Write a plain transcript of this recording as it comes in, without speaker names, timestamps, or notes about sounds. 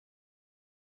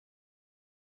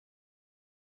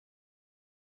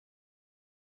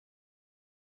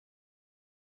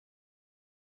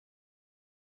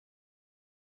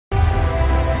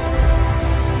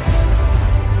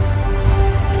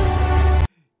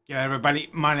G'day everybody,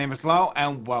 my name is Lowell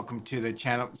and welcome to the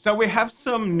channel. So we have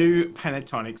some new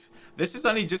Pentatonix. This has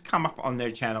only just come up on their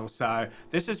channel. So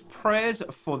this is Prayers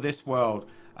for This World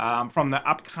from the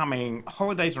upcoming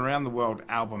Holidays Around the World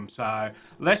album. So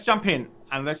let's jump in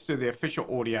and let's do the official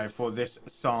audio for this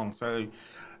song. So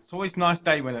it's always a nice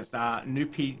day when it's new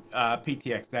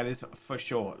PTX, that is for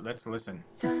sure. Let's listen.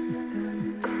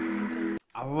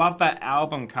 I love that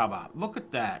album cover. Look at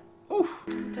that. Oof.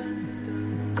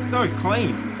 So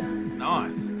clean.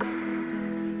 Nice.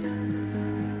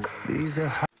 Is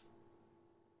that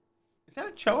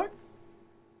a cello?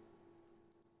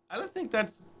 I don't think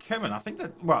that's Kevin. I think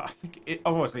that, well, I think it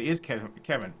obviously is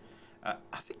Kevin. I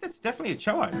think that's definitely a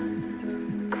cello.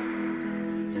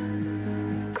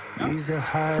 These are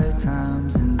hard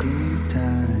times and these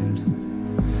times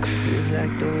feels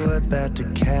like the world's about to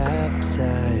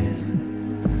capsize.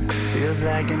 Feels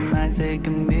like it might take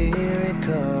a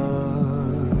miracle.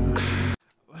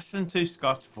 Listen to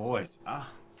Scott's voice.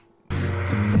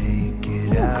 To make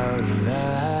it out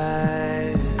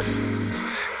alive.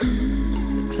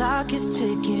 The clock is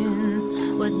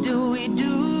ticking. What do we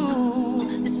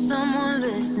do? Is someone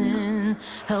listening?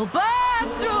 Help us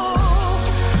through.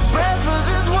 Breath for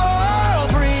this world,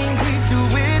 bring peace to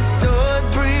its doors,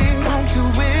 bring home to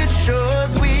its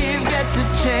shores. We've got to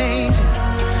change.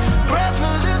 Breath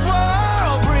for this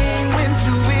world, bring wind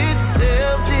to its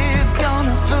sails. It's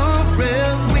gonna float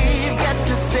rails. We've got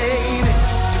to save it.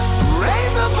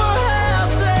 Raise up our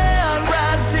hands and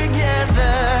rise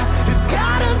together. It's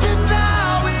gotta be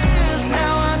now, it's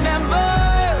now or never.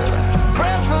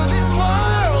 Breath for this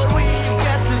world, we've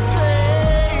got to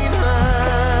save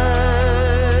us.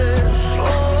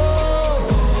 Oh,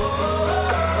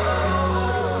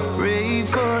 pray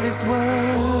for this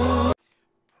world.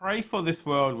 Pray for this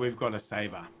world, we've got to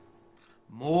save her.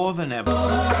 More than ever. More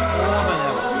than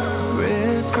ever.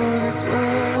 Prayers for this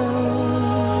world.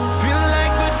 Feel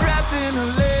like we're trapped in a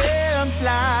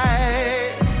landslide.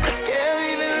 Can't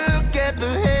even look at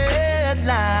the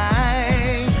headlines.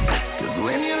 'Cause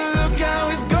when you look how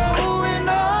it's going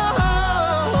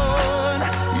on,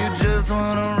 you just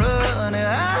wanna run and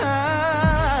hide.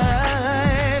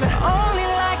 Only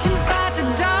light can fight the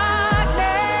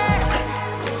darkness.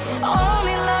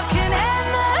 Only love can end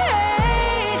the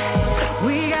hate.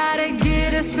 We gotta get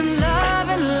us some love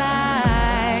and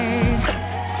light,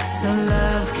 so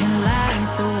love can light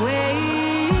the way.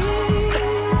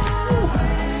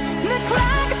 The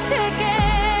clock is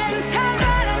ticking, time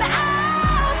running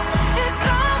out. Is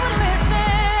someone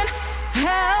listening?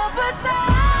 Help us out.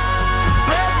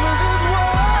 Breath for this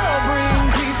world, bring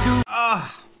peace to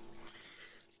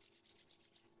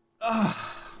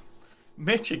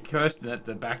Mitch and Kirsten at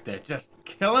the back there, just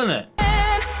killing it.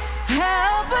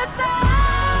 Help us out.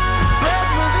 Breath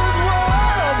for this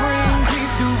world, bring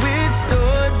peace to its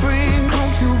doors, bring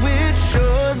home to its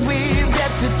shores. We've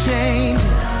got to change.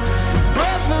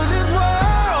 Breath for this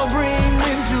world, bring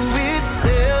wind to its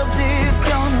sails. It's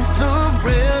gonna float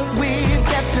rails. We've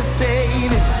got to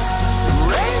save it.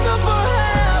 Raise up our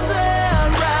hands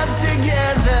and rise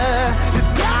together.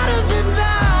 It's gotta be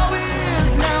now,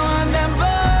 it's now or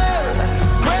never.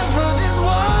 Breath for this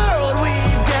world,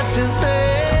 we've got to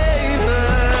save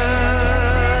us.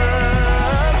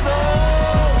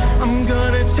 Oh, I'm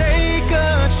gonna take a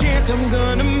chance, I'm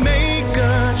gonna make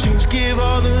a change. Give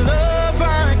all the love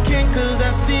I can, 'cause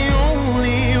that's the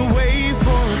only way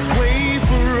for us, way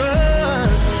for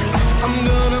us. I'm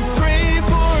gonna pray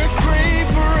for us, pray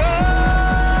for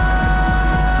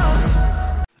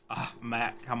us.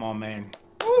 Matt, come on, man.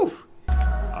 Woo!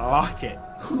 I like it.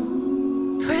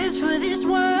 Prayers for this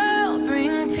world,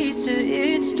 bring peace to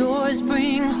its doors,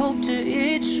 bring hope to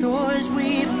its shores.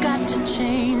 We've got to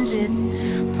change it.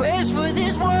 Prayers for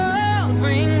this world,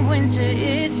 bring wind to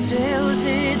its sails.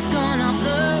 It's gone off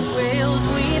the rails.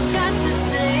 We've got to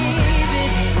save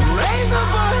it. Raise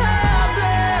up our hands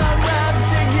and rise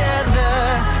together.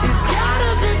 It's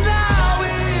gotta be now,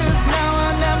 it's now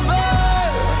or never.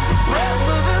 Breath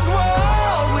for this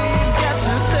world, we've got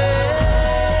to save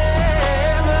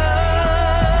us.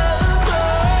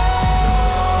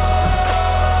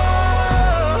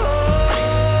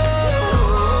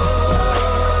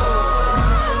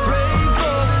 Pray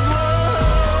for this world.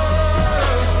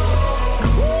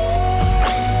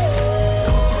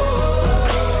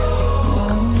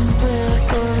 Pray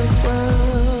for this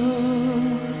world.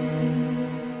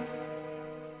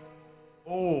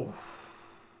 Oh,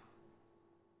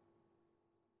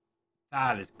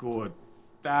 that is good.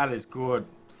 That is good.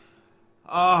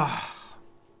 Oh,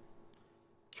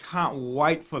 can't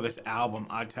wait for this album,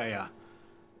 I tell ya.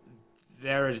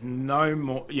 There is no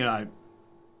more,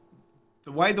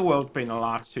 the way the world's been the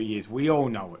last 2 years, we all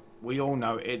know it. We all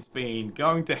know it's been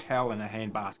going to hell in a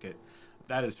handbasket.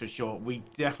 That is for sure. We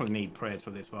definitely need prayers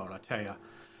for this world, I tell you.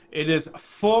 It is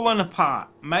fallen apart.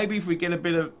 Maybe if we get a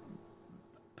bit of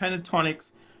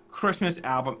Pentatonix Christmas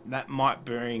album, that might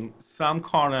bring some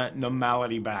kind of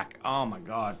normality back. Oh my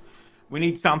God. We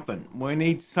need something. We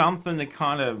need something to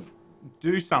kind of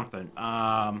do something.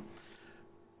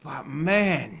 But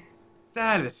man,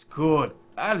 that is good.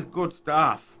 That is good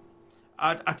stuff.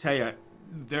 I tell you,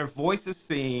 their voices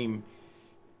seem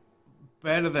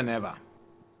better than ever.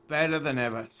 Better than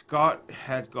ever. Scott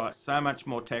has got so much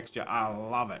more texture. I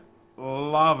love it.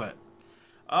 Love it.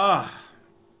 Ah,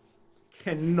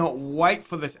 cannot wait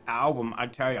for this album, I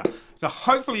tell you. So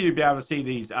hopefully you'll be able to see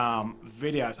these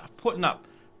videos. I've put up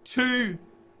two,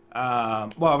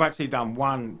 well, I've actually done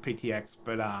one PTX,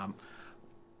 but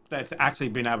that's actually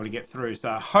been able to get through.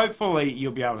 So hopefully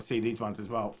you'll be able to see these ones as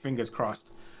well. Fingers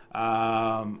crossed.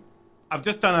 I've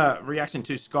just done a reaction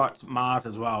to Scott's Mars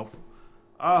as well.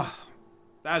 Oh,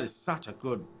 that is such a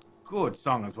good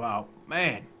song as well.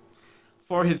 Man,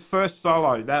 for his first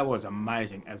solo, that was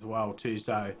amazing as well too.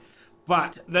 So,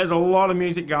 but there's a lot of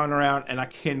music going around and I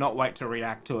cannot wait to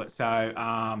react to it. So,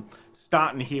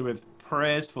 starting here with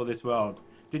Prayers for This World.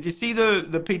 Did you see the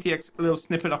PTX little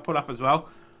snippet I put up as well?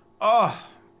 Oh,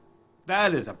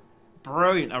 that is a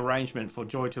brilliant arrangement for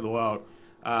Joy to the World.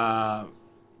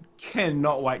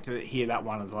 Cannot wait to hear that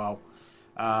one as well.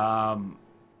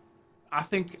 I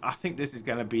think this is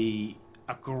going to be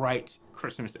a great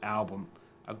Christmas album.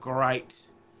 A great,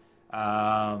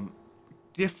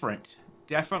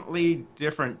 definitely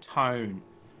different tone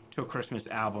to a Christmas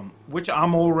album, which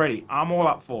I'm all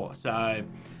up for. So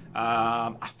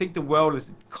I think the world is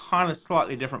kind of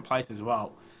slightly different place as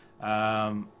well.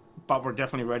 But we're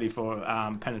definitely ready for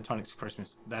Pentatonix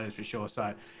Christmas, that is for sure.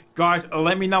 So guys,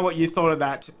 let me know what you thought of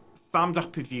that. Thumbs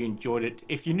up if you enjoyed it.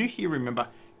 If you're new here, remember,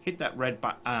 hit that red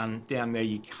button down there.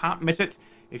 You can't miss it.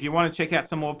 If you want to check out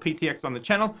some more PTX on the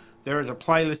channel, there is a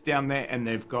playlist down there, and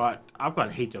I've got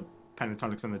a heap of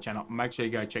Pentatonix on the channel. Make sure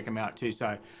you go check them out too.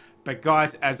 So, but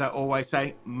guys, as I always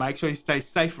say, make sure you stay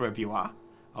safe wherever you are.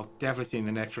 I'll definitely see you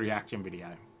in the next reaction video.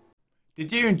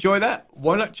 Did you enjoy that?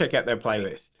 Why not check out their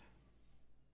playlist?